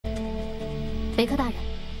北柯大人，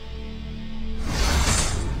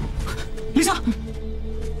丽莎，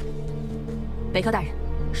北柯大人，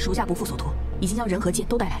属下不负所托，已经将人和剑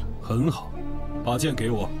都带来了。很好，把剑给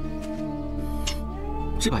我。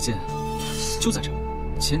这把剑就在这，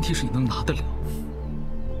前提是你能拿得了。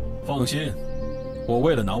放心，我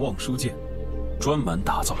为了拿望舒剑，专门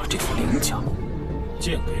打造了这副灵甲。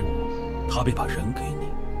剑给我，他便把人给你。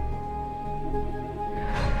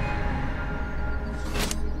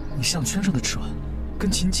 你项圈上的指纹，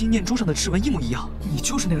跟秦姬念珠上的指纹一模一样。你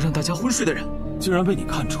就是那个让大家昏睡的人。竟然被你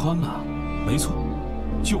看穿了。没错，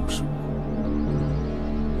就是我。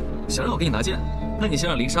想让我给你拿剑，那你先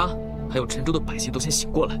让灵沙还有陈州的百姓都先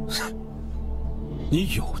醒过来。你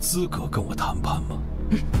有资格跟我谈判吗？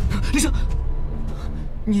灵沙，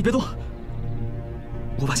你别动，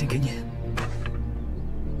我把剑给你。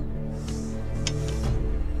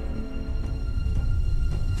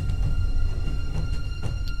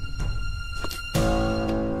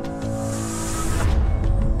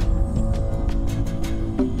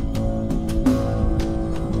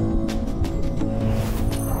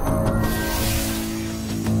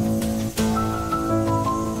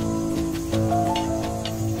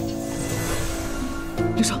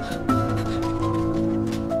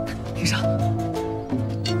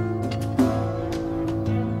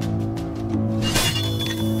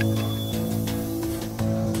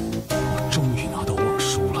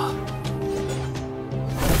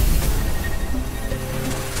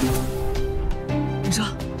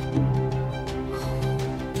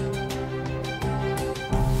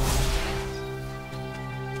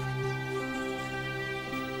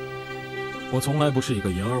 我从来不是一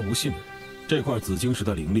个言而无信的人，这块紫晶石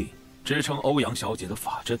的灵力支撑欧阳小姐的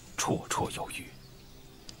法阵绰绰有余。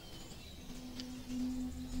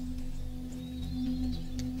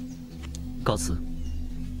告辞。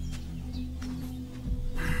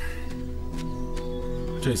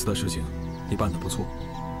这次的事情你办得不错，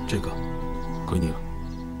这个归你了。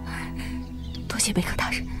多谢北柯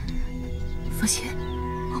大人，放心，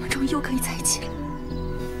我们终于又可以在一起了。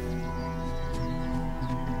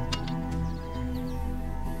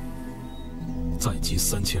 再集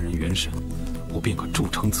3000人元神，我便可铸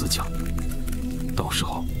成自强。到时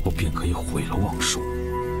候我便可以毁了望舒。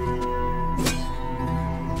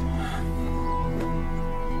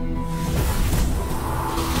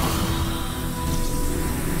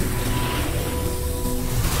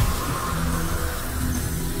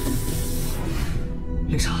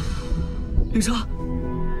丽莎，丽莎，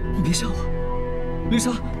你别吓我，丽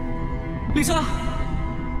莎，丽莎。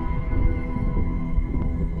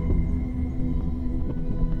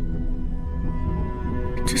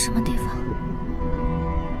 这什么地方？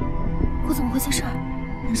我怎么会在这儿？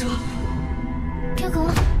灵莎，天河，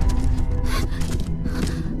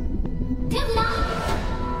天河，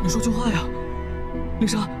你说句话呀！灵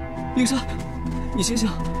莎，灵莎，你醒醒，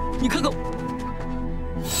你看看我。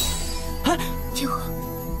哎，天河，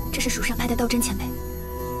这是蜀山派的道真前辈。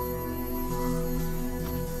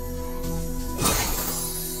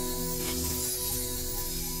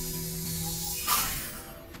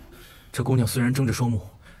这姑娘虽然睁着双目。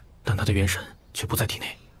 但他的元神却不在体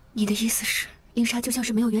内。你的意思是，灵莎就像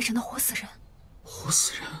是没有元神的活死人？活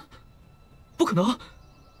死人？不可能！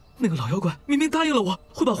那个老妖怪明明答应了我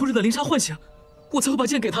会把昏睡的灵莎唤醒，我才会把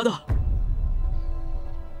剑给他的。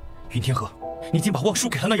云天河，你竟把望舒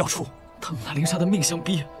给了那妖畜！他们拿灵莎的命相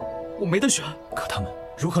逼，我没得选。可他们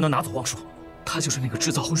如何能拿走望舒？他就是那个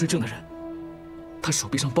制造昏睡症的人，他手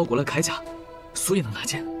臂上包裹了铠甲，所以能拿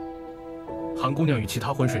剑。韩姑娘与其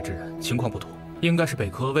他昏睡之人情况不同。 应该是北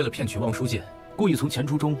柯为了骗取望舒剑，故意从钱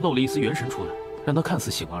珠中漏了一丝元神出来，让他看似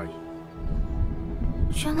醒了而已。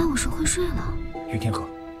原来我是昏睡了。云天河，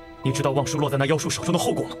你知道望舒落在那妖术手中的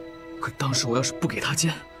后果吗？可当时我要是不给他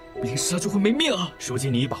剑，灵莎就会没命啊！如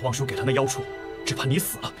今你已把望舒给了那妖畜，只怕你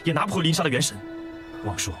死了也拿不回灵莎的元神。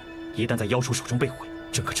望舒一旦在妖术手中被毁，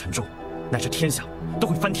整个陈州乃至天下都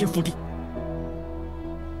会翻天覆地。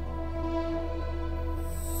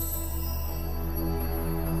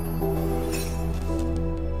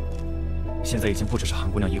 现在已经不只是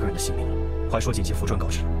韩姑娘一个人的性命了。话说锦旗符传告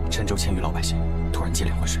知，陈州千余老百姓突然接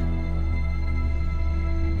连昏睡。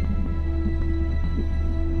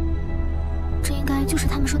这应该就是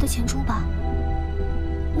他们说的钱珠吧？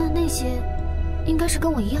那些，应该是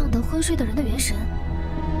跟我一样的昏睡的人的元神。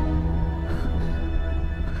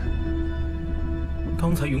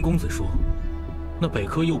刚才云公子说，那北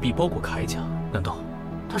柯右臂包裹铠甲，难道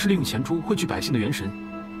他是利用钱珠汇聚百姓的元神，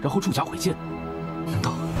然后铸甲毁剑？难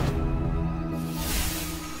道？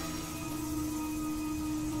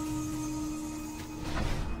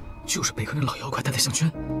 就是北柯那老妖怪戴的项圈，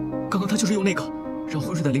刚刚他就是用那个让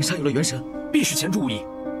昏睡的灵砂有了元神，必须前诸无疑。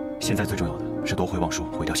现在最重要的是夺回望舒，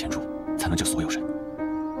毁掉前诸，才能救所有人。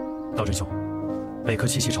道真兄，北柯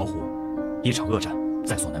七夕巢湖，一场恶战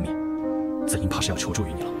在所难免，子婴怕是要求助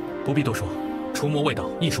于你了。不必多说，除魔卫道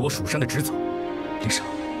亦是我蜀山的职责。灵砂，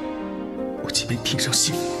我即便拼上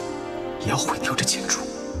性命，也要毁掉这前诸。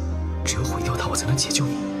只有毁掉它，我才能解救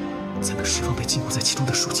你，才能释放被禁锢在其中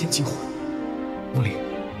的数千精魂。梦玲，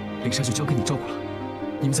灵砂就交给你照顾了，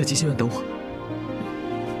你们在极限院等我。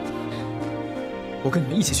我跟你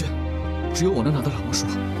们一起去，只有我能拿得了望舒。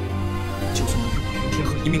就算要用我平天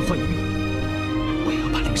和一命换一命，我也要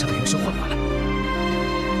把灵砂的元神换回来。